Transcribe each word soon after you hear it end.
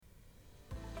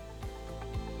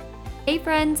Hey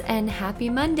friends, and happy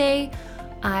Monday!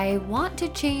 I want to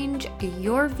change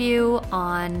your view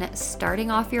on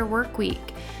starting off your work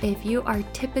week. If you are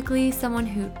typically someone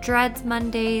who dreads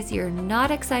Mondays, you're not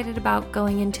excited about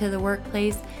going into the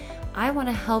workplace, I want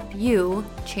to help you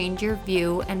change your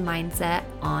view and mindset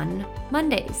on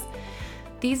Mondays.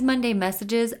 These Monday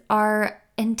messages are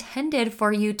intended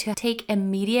for you to take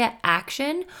immediate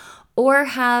action or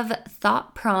have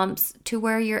thought prompts to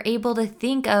where you're able to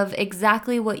think of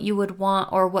exactly what you would want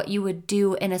or what you would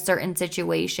do in a certain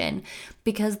situation.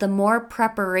 Because the more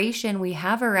preparation we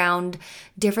have around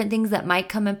different things that might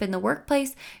come up in the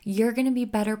workplace, you're going to be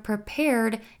better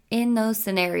prepared in those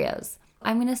scenarios.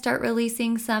 I'm going to start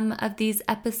releasing some of these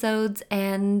episodes,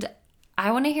 and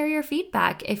I want to hear your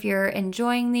feedback if you're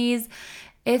enjoying these.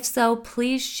 If so,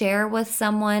 please share with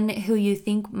someone who you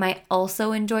think might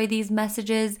also enjoy these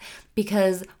messages,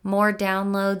 because more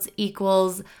downloads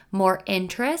equals more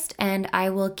interest, and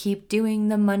I will keep doing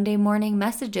the Monday morning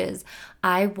messages.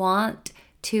 I want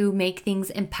to make things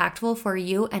impactful for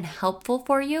you and helpful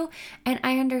for you, and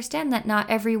I understand that not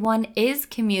everyone is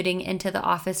commuting into the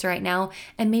office right now,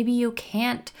 and maybe you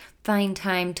can't find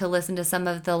time to listen to some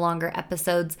of the longer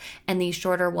episodes, and these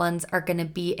shorter ones are going to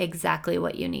be exactly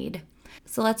what you need.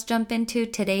 So let's jump into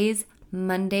today's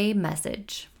Monday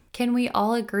message. Can we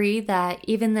all agree that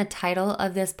even the title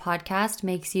of this podcast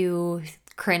makes you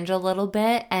cringe a little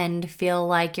bit and feel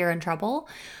like you're in trouble?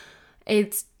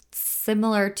 It's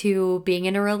similar to being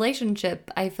in a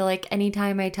relationship. I feel like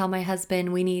anytime I tell my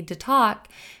husband we need to talk,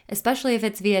 especially if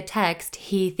it's via text,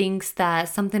 he thinks that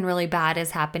something really bad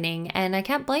is happening, and I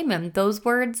can't blame him. Those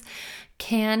words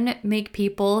can make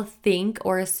people think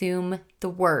or assume the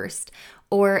worst.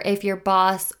 Or if your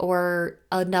boss or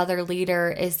another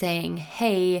leader is saying,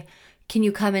 hey, can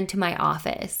you come into my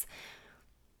office?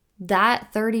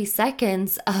 That 30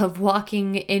 seconds of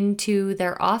walking into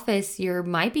their office, you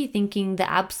might be thinking the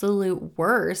absolute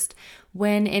worst,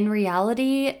 when in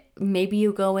reality, maybe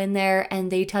you go in there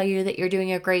and they tell you that you're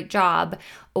doing a great job,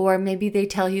 or maybe they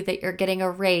tell you that you're getting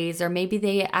a raise, or maybe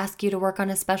they ask you to work on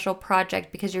a special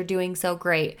project because you're doing so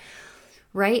great.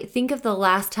 Right? Think of the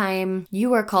last time you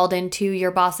were called into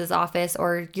your boss's office,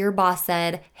 or your boss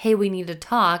said, hey, we need to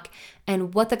talk,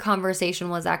 and what the conversation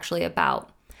was actually about.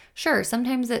 Sure,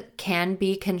 sometimes it can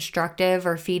be constructive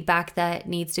or feedback that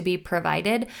needs to be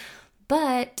provided,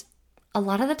 but a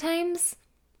lot of the times,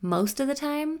 most of the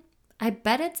time, I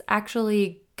bet it's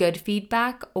actually good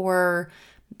feedback or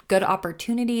good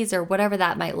opportunities or whatever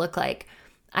that might look like.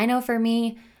 I know for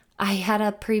me, I had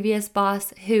a previous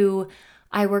boss who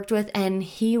I worked with, and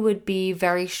he would be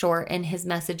very short in his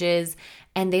messages,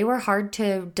 and they were hard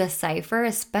to decipher,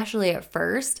 especially at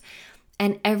first.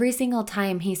 And every single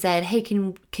time he said, hey,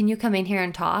 can you come in here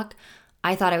and talk?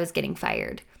 I thought I was getting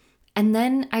fired. And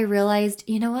then I realized,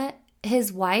 you know what?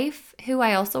 His wife, who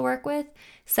I also work with,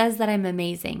 says that I'm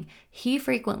amazing. He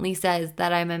frequently says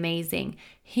that I'm amazing.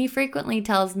 He frequently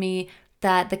tells me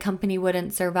that the company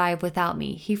wouldn't survive without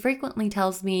me. He frequently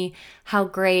tells me how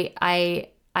great I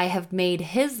have made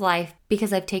his life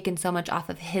because I've taken so much off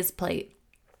of his plate.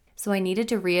 So I needed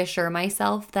to reassure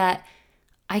myself that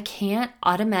I can't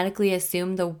automatically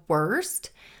assume the worst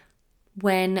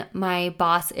when my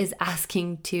boss is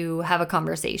asking to have a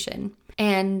conversation.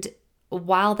 And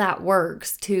while that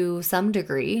works to some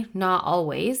degree, not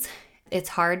always, it's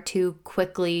hard to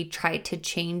quickly try to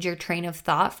change your train of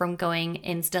thought from going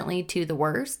instantly to the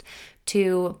worst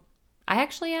to, I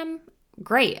actually am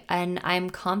great and I'm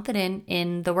confident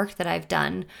in the work that I've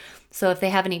done. So if they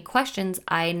have any questions,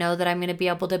 I know that I'm going to be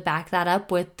able to back that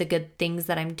up with the good things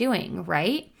that I'm doing,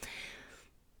 right?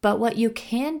 But what you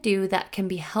can do that can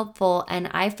be helpful, and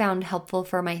I found helpful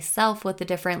for myself with the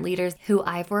different leaders who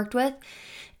I've worked with,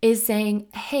 is saying,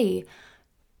 hey,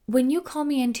 when you call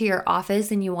me into your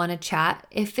office and you want to chat,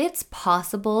 if it's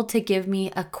possible to give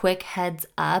me a quick heads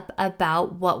up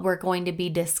about what we're going to be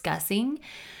discussing,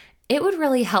 it would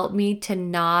really help me to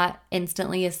not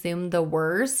instantly assume the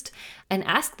worst and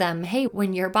ask them, hey,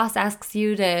 when your boss asks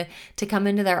you to come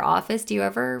into their office, do you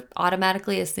ever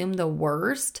automatically assume the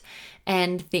worst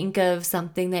and think of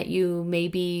something that you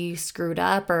maybe screwed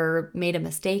up or made a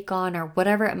mistake on or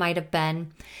whatever it might have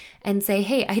been, and say,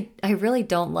 hey, I really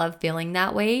don't love feeling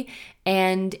that way,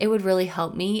 and it would really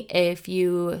help me if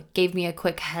you gave me a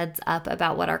quick heads up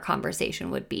about what our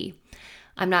conversation would be.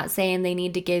 I'm not saying they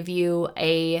need to give you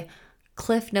a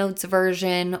Cliff Notes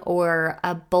version or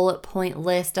a bullet point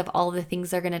list of all the things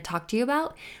they're going to talk to you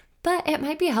about, but it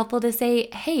might be helpful to say,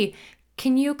 hey,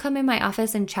 can you come in my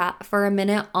office and chat for a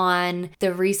minute on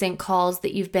the recent calls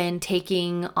that you've been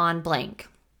taking on blank?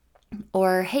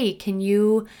 Or, hey, can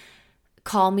you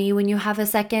call me when you have a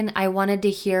second. I wanted to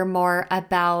hear more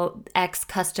about X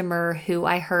customer who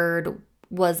I heard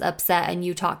was upset and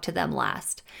you talked to them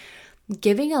last.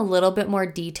 Giving a little bit more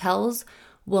details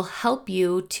will help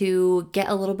you to get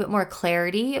a little bit more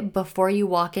clarity before you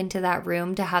walk into that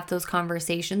room to have those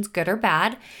conversations, good or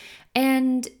bad.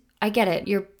 And I get it.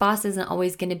 Your boss isn't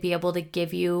always going to be able to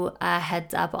give you a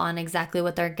heads up on exactly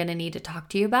what they're going to need to talk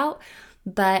to you about.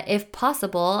 But if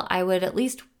possible, I would at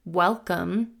least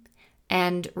welcome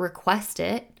and request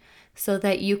it so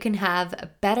that you can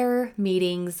have better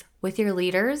meetings with your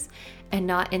leaders and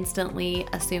not instantly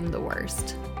assume the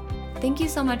worst. Thank you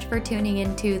so much for tuning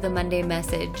into the Monday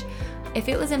message. If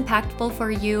it was impactful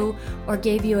for you or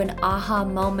gave you an aha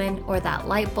moment or that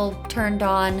light bulb turned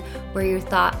on where you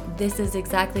thought, this is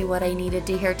exactly what I needed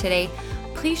to hear today,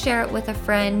 please share it with a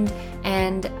friend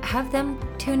and have them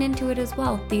tune into it as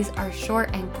well. These are short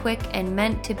and quick and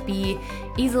meant to be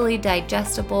easily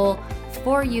digestible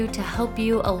for you to help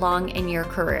you along in your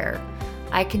career.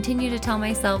 I continue to tell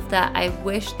myself that I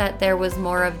wish that there was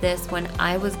more of this when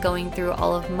I was going through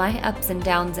all of my ups and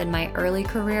downs in my early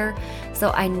career,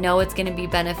 so I know it's going to be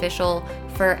beneficial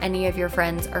for any of your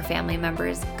friends or family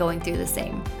members going through the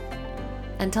same.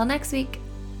 Until next week,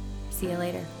 see you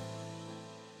later.